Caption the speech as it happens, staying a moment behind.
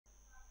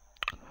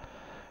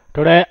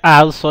Today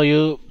I'll show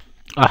you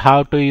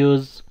how to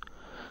use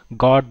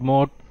God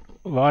mode.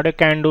 What you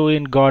can do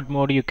in God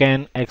mode, you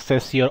can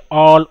access your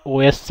all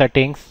OS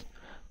settings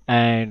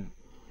and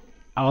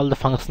all the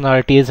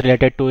functionalities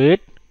related to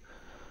it.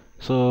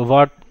 So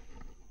what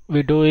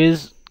we do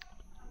is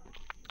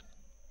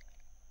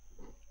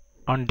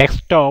on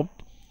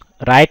desktop,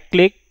 right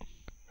click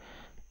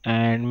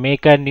and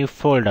make a new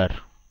folder.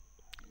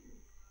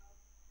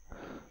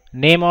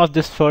 Name of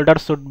this folder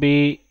should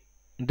be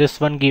this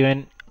one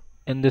given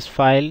in this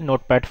file,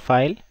 notepad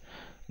file,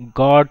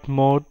 God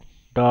mode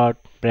dot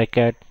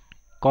bracket.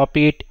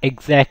 Copy it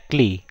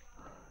exactly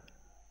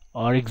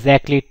or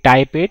exactly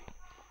type it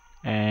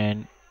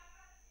and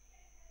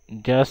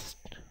just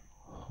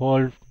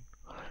hold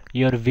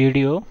your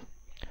video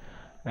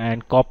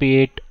and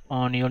copy it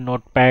on your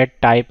notepad,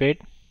 type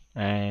it,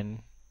 and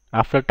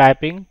after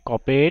typing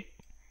copy it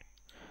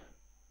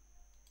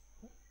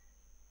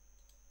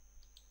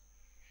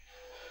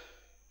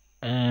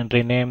and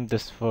rename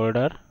this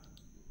folder,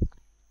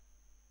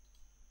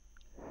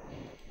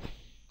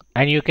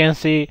 and you can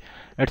see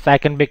its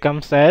icon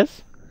becomes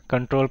as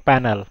control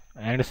panel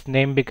and its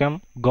name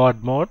become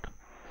God mode.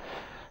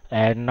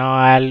 And now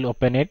I'll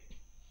open it.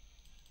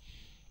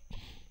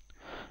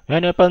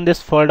 When you open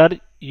this folder,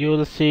 you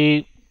will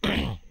see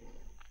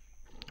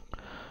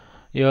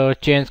your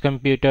change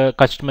computer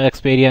customer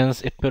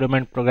experience,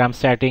 improvement program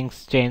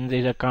settings, change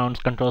accounts,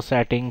 control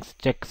settings,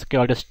 check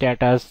security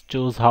status,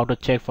 choose how to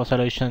check for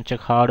solutions, check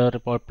how to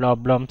report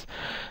problems,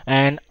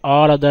 and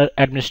all other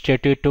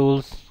administrative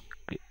tools.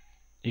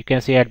 You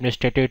can see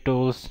administrative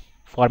tools,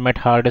 format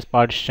hard disk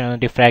partition,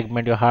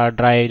 defragment your hard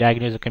drive,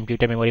 diagnose your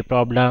computer memory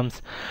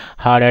problems,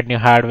 hard add new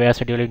hardware,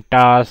 scheduling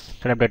tasks,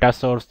 set up data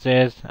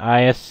sources,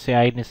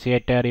 ISCI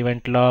initiator,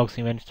 event logs,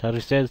 event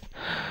services,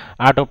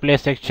 autoplay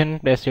section,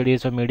 play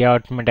CDs or media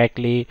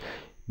automatically,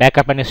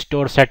 backup and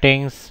store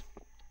settings,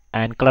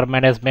 and color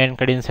management,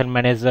 credential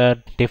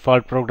manager,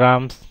 default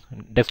programs,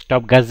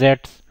 desktop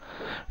gadgets,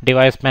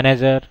 device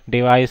manager,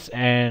 device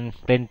and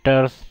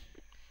printers,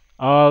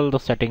 all the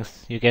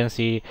settings. You can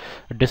see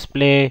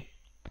display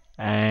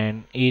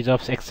and ease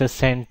of access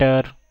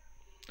center,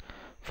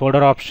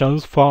 folder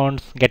options,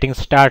 fonts, getting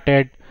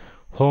started,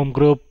 home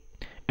group,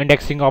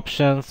 indexing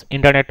options,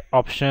 internet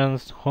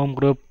options, home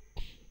group,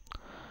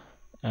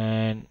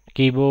 and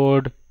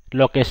keyboard,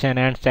 location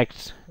and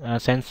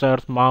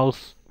sensors,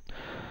 mouse,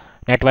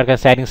 network and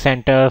setting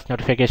centers,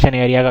 notification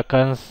area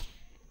icons,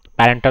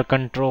 parental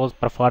controls,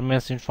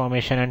 performance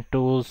information and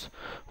tools,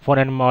 phone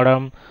and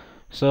modem.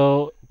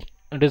 So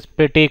it is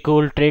pretty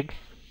cool trick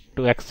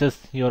to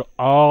access your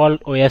all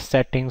OS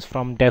settings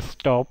from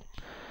desktop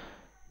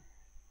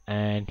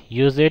and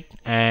use it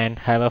and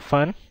have a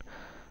fun.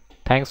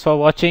 Thanks for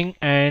watching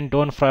and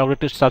don't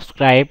forget to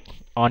subscribe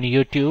on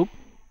YouTube.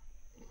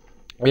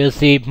 We'll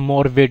see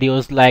more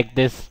videos like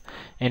this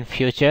in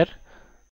future.